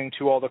in listening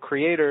to all the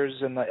creators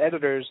and the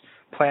editors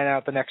plan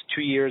out the next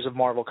 2 years of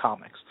Marvel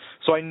Comics.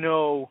 So I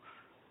know,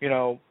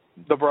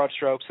 the broad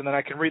strokes, and then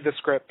I can read the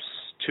scripts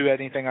to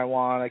anything I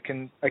want. I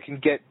can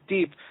get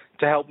deep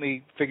to help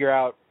me figure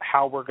out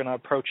how we're going to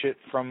approach it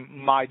from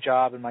my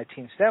job and my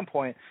team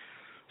standpoint.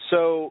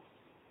 So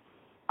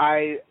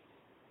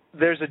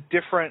there's a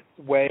different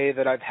way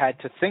that I've had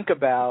to think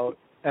about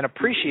and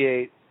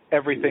appreciate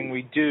everything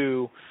we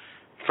do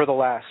for the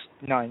last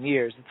 9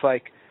 years. It's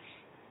like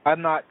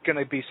I'm not going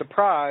to be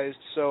surprised,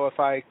 so if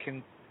I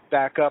can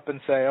back up and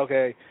say,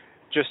 okay,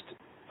 just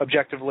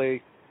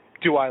objectively,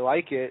 do I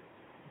like it?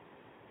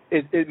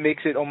 It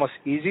makes it almost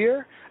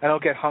easier. I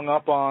don't get hung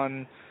up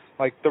on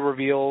like the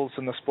reveals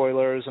and the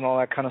spoilers and all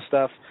that kind of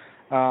stuff.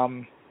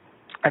 And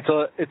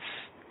so it's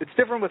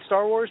different with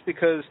Star Wars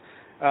because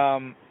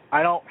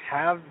I don't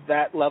have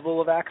that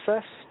level of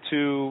access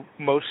to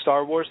most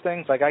Star Wars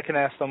things. Like, I can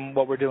ask them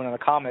what we're doing in the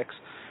comics,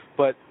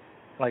 but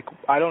like,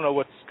 I don't know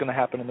what's going to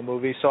happen in the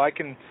movie. So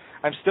I'm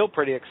still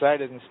pretty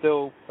excited and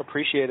still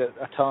appreciate it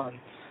a ton.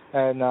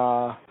 And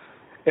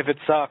if it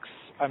sucks,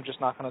 I'm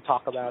just not going to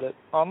talk about it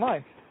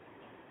online.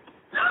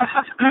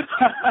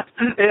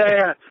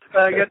 yeah,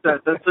 I get that.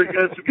 That's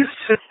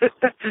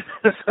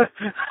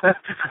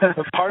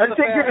part of the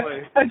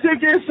family. I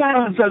take your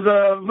silence as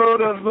a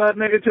vote of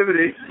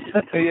negativity.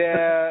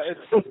 Yeah,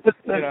 it's,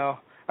 you know,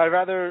 I'm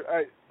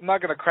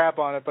not going to crap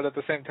on it, but at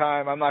the same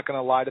time, I'm not going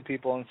to lie to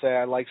people and say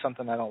I like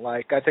something I don't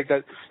like. I think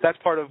that's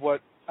part of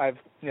what I've,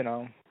 you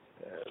know,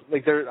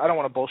 like, I don't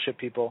want to bullshit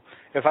people.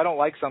 If I don't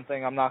like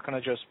something, I'm not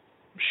going to just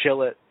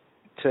shill it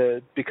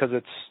because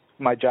it's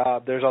my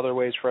job. There's other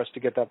ways for us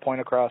to get that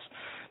point across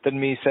than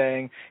me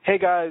saying, hey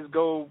guys,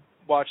 go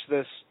watch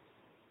this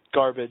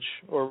garbage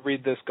or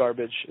read this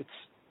garbage. It's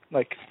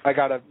like, I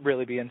gotta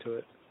really be into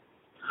it.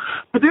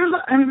 But there's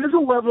a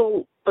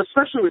level,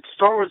 especially with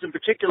Star Wars in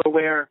particular,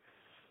 where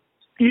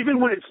even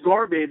when it's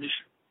garbage,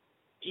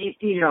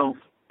 you know,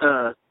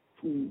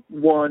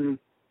 1,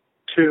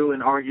 2,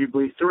 and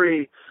arguably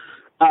 3,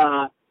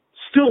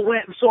 still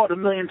went and saw it a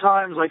million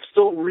times, like,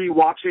 still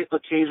rewatch it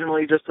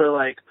occasionally just to,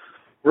 like,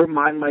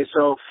 remind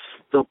myself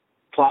the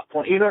plot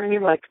point. You know what I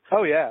mean? Like,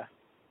 oh yeah.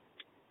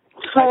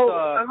 So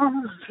I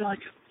don't know, like,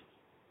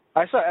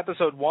 I saw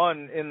episode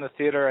 1 in the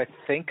theater, I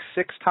think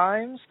 6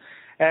 times,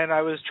 and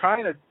I was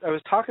talking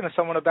to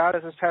someone about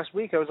it this past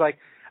week. I was like,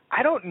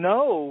 I don't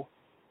know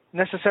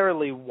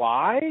necessarily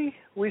why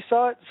we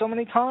saw it so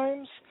many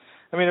times.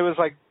 I mean, it was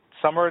like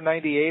summer of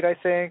 '98, I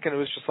think, and it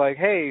was just like,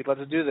 hey,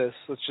 let's do this.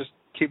 Let's just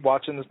keep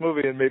watching this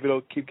movie, and maybe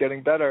it'll keep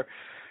getting better.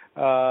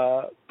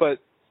 But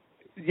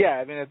yeah,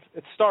 I mean,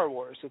 it's Star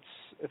Wars.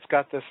 It's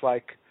got this,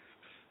 like,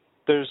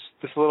 there's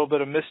this little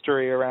bit of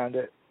mystery around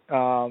it.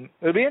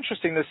 It'll be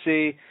interesting to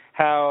see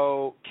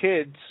how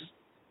kids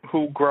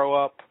who grow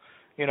up,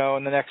 you know,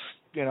 in the next,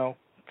 you know,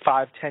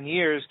 5-10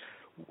 years,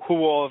 who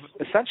will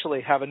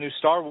essentially have a new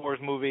Star Wars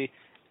movie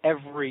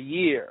every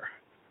year,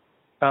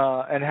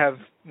 and have,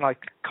 like,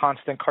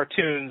 constant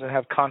cartoons and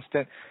have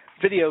constant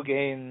video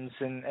games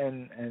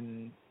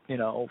and you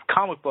know,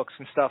 comic books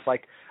and stuff,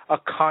 like a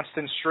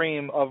constant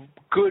stream of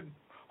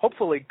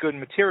hopefully good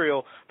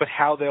material, but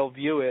how they'll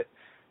view it,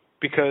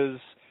 because,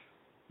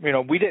 you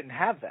know, we didn't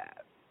have that.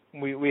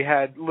 We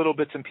had little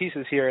bits and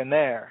pieces here and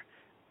there.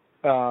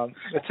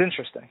 It's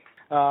interesting.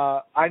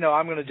 I know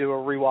I'm going to do a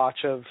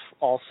rewatch of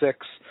all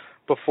 6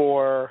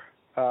 before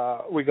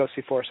we go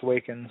see Force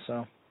Awakens.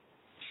 So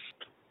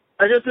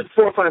I just did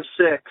 4, 5,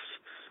 6.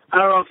 I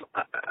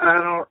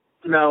don't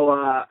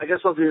know. I guess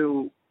I'll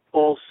do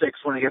all 6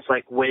 when it gets,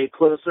 like, way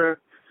closer.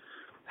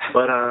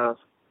 But I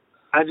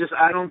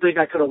don't think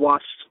I could have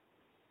watched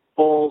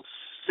all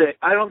 6.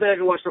 I don't think I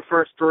could watch the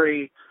first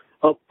 3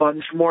 a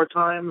bunch more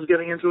times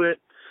getting into it,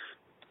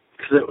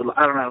 because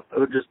I don't know, it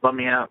would just bum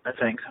me out, I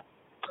think.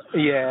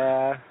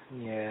 Yeah.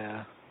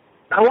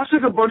 I watched,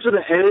 like, a bunch of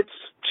the edits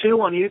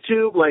too on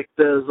YouTube. Like,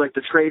 there's, like,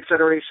 the Trade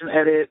Federation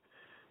edit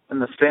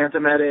and the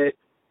Phantom edit,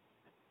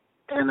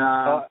 and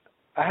I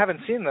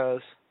haven't seen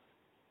those.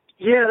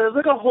 Yeah, there's,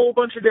 like, a whole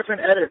bunch of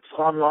different edits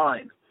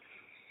online,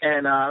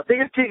 and they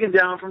get taken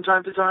down from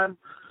time to time,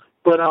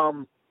 but I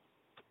don't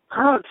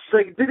know, it's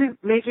like, it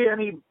didn't make it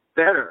any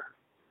better,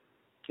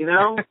 you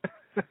know?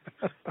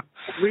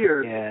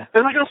 Weird. Yeah.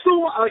 And, like, I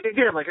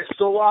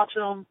still watch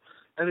them,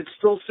 and it's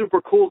still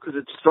super cool because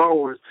it's Star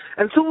Wars.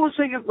 And someone was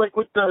saying, like,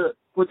 with the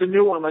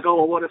new one, like, oh,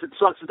 well, what if it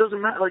sucks? It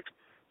doesn't matter. Like,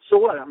 so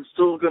what? I'm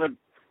still gonna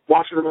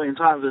watch it a million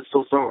times. It's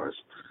still Star Wars.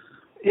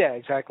 Yeah,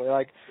 exactly.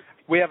 Like,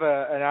 we have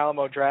an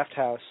Alamo Draft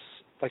House,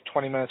 like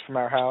 20 minutes from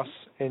our house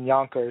in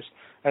Yonkers,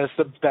 and it's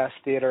the best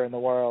theater in the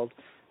world.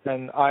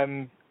 And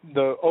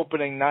the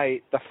opening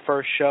night, the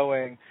first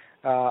showing,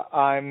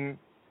 I'm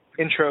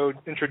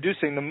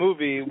introducing the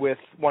movie with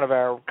one of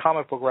our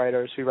comic book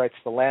writers who writes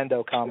the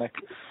Lando comic,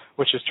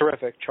 which is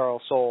terrific,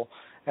 Charles Soule.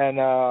 And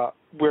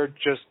we're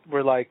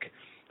like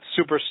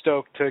super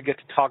stoked to get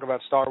to talk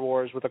about Star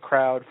Wars with a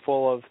crowd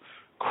full of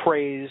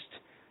crazed,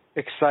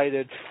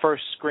 excited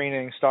first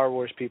screening Star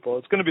Wars people.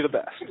 It's going to be the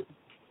best.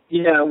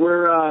 Yeah,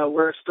 we're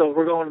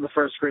going to the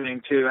first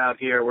screening too out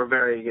here. We're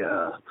very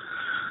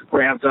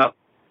ramped up.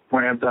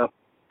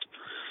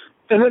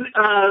 And then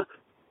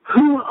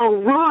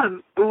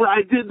Ron,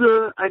 I did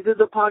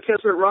the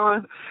podcast with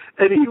Ron,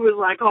 and he was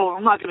like, "Oh,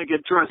 I'm not gonna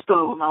get dressed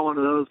up. I'm not one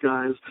of those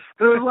guys."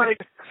 And I was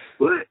like,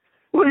 "What?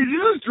 Well, did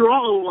you just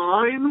draw a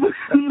line?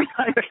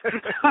 Like,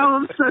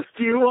 how obsessed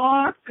you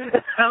are?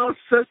 How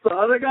obsessed the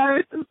other guy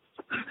is?"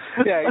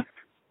 Yeah.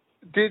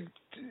 Did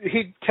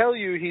he tell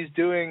you he's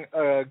doing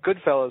a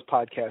Goodfellas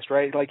podcast,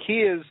 right? Like,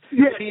 he is...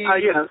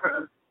 Yeah.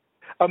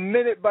 A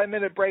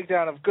minute-by-minute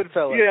breakdown of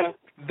Goodfellas. Yeah.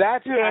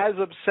 That's as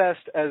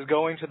obsessed as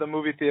going to the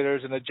movie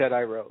theaters in a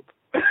Jedi robe.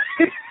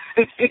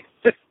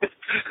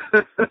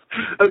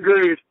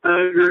 Agreed.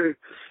 I agree.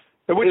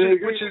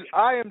 Which is,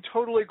 I am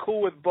totally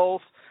cool with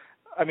both.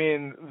 I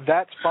mean,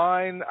 that's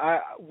fine.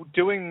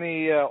 Doing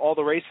all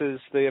the races,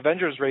 the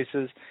Avengers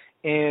races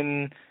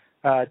in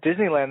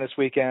Disneyland this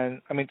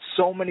weekend. I mean,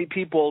 so many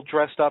people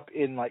dressed up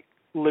in like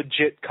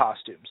legit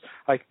costumes,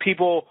 like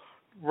people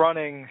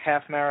running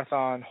half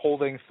marathon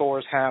holding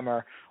Thor's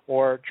hammer,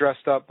 or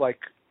dressed up like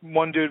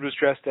one dude was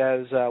dressed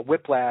as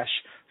Whiplash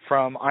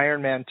from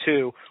Iron Man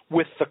 2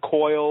 with the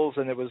coils,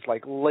 and it was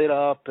like lit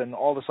up and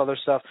all this other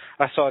stuff.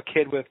 I saw a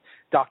kid with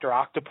Dr.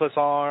 Octopus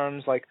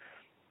arms. Like,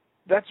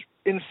 that's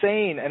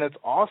insane, and it's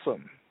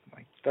awesome.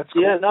 Like, that's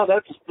cool. Yeah, no,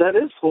 that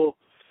is cool.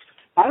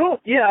 I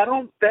don't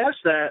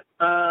bash that.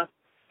 I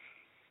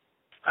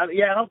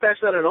don't bash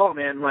that at all,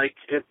 man. Like,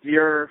 if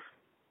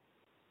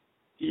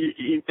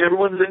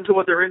everyone's into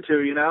what they're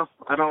into, you know?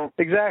 I don't...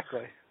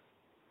 Exactly.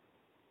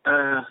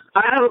 I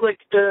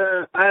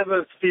have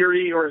a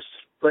theory or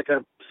like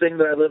a thing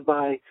that I live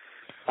by.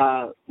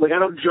 Like, I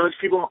don't judge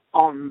people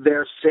on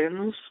their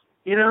sins,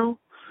 you know?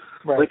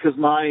 Right. Like, because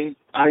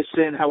I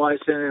sin how I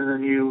sin, and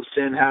then you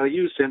sin how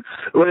you sin.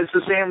 But it's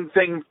the same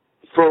thing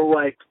for,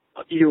 like,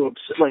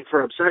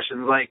 for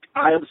obsessions. Like,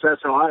 I obsess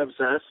how I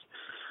obsess,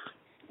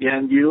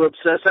 and you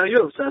obsess how you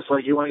obsess.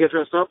 Like, you want to get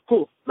dressed up?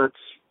 Cool. That's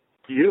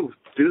you.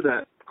 Do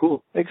that.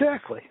 Cool.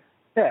 Exactly.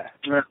 Yeah.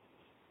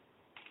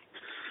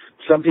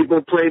 Some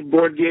people play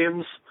board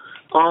games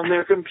on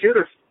their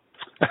computer.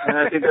 And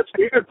I think that's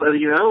weird, but,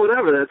 you know,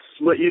 whatever. That's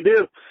what you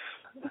do.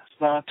 It's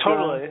not...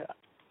 Totally.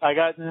 I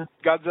got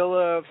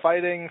Godzilla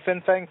fighting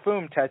Fin Fang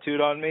Foom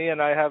tattooed on me,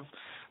 and I have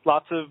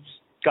lots of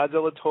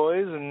Godzilla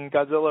toys and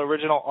Godzilla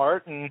original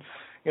art, and,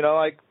 you know,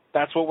 like,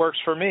 that's what works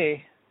for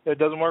me. If it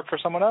doesn't work for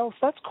someone else,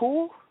 that's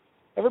cool.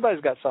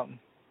 Everybody's got something.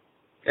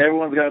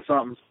 Everyone's got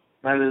something.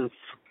 That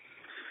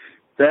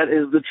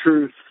is the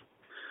truth.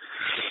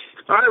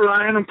 All right,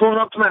 Ryan, I'm pulling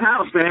up to my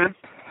house, man.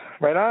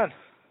 Right on.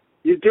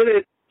 You did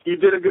it. You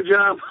did a good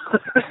job.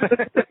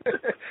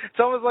 It's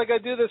almost like I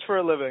do this for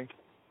a living.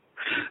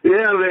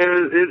 Yeah,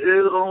 man, it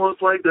is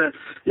almost like that.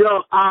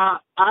 Yo, I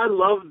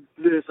love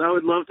this. I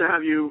would love to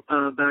have you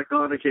back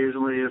on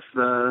occasionally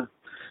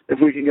if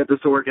we can get this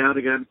to work out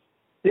again.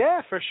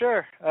 Yeah, for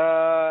sure.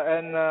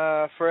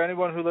 And for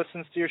anyone who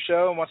listens to your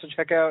show and wants to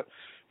check out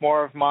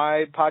more of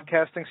my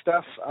podcasting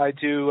stuff, I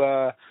do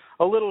a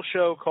little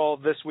show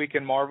called This Week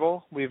in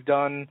Marvel. We've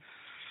done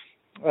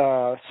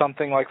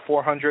something like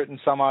 400 and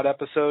some odd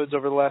episodes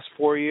over the last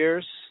 4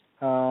 years,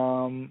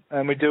 and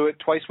we do it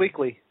twice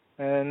weekly.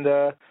 And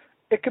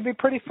it can be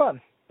pretty fun.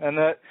 And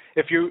that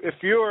if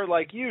you're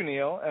like you,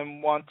 Neil,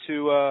 and want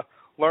to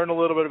learn a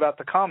little bit about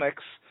the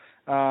comics,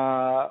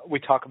 we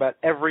talk about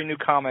every new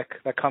comic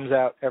that comes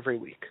out every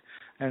week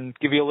and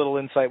give you a little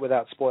insight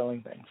without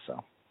spoiling things.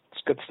 So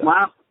it's good stuff.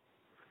 Wow.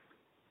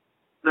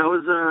 That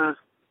was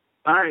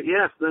all right.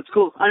 Yeah, that's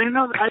cool. I didn't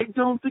know. I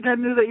don't think I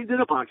knew that you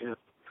did a podcast.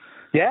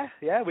 Yeah,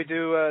 we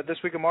do This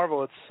Week in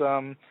Marvel.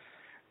 It's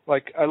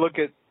like I look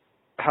at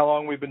how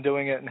long we've been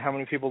doing it and how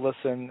many people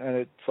listen, and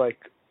it's like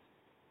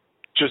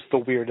just the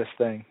weirdest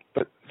thing,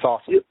 but it's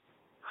awesome.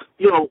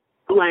 You know,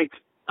 like,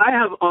 I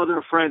have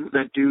other friends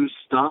that do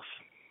stuff,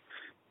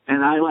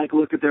 and I, like,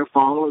 look at their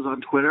followers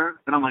on Twitter,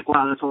 and I'm like,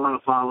 wow, that's a lot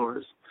of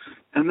followers.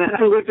 And then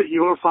I looked at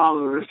your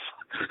followers,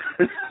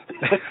 and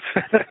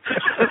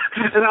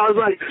I was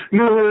like,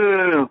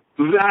 no,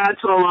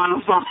 that's a lot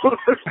of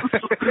followers.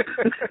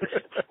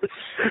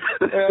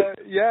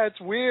 Yeah, it's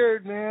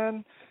weird,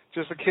 man.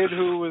 Just a kid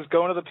who was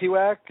going to the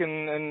PWAC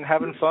and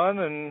having fun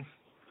and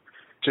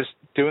just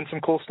doing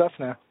some cool stuff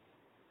now.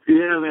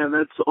 Yeah, man,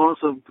 that's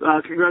awesome.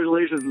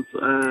 Congratulations,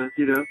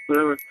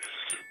 whatever.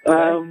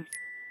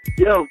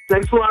 Yo,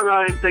 thanks a lot,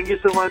 Ryan. Thank you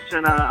so much,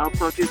 and I'll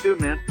talk to you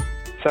soon, man.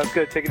 Sounds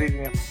good. Take it easy,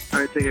 man. All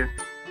right, take care.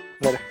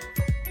 Later.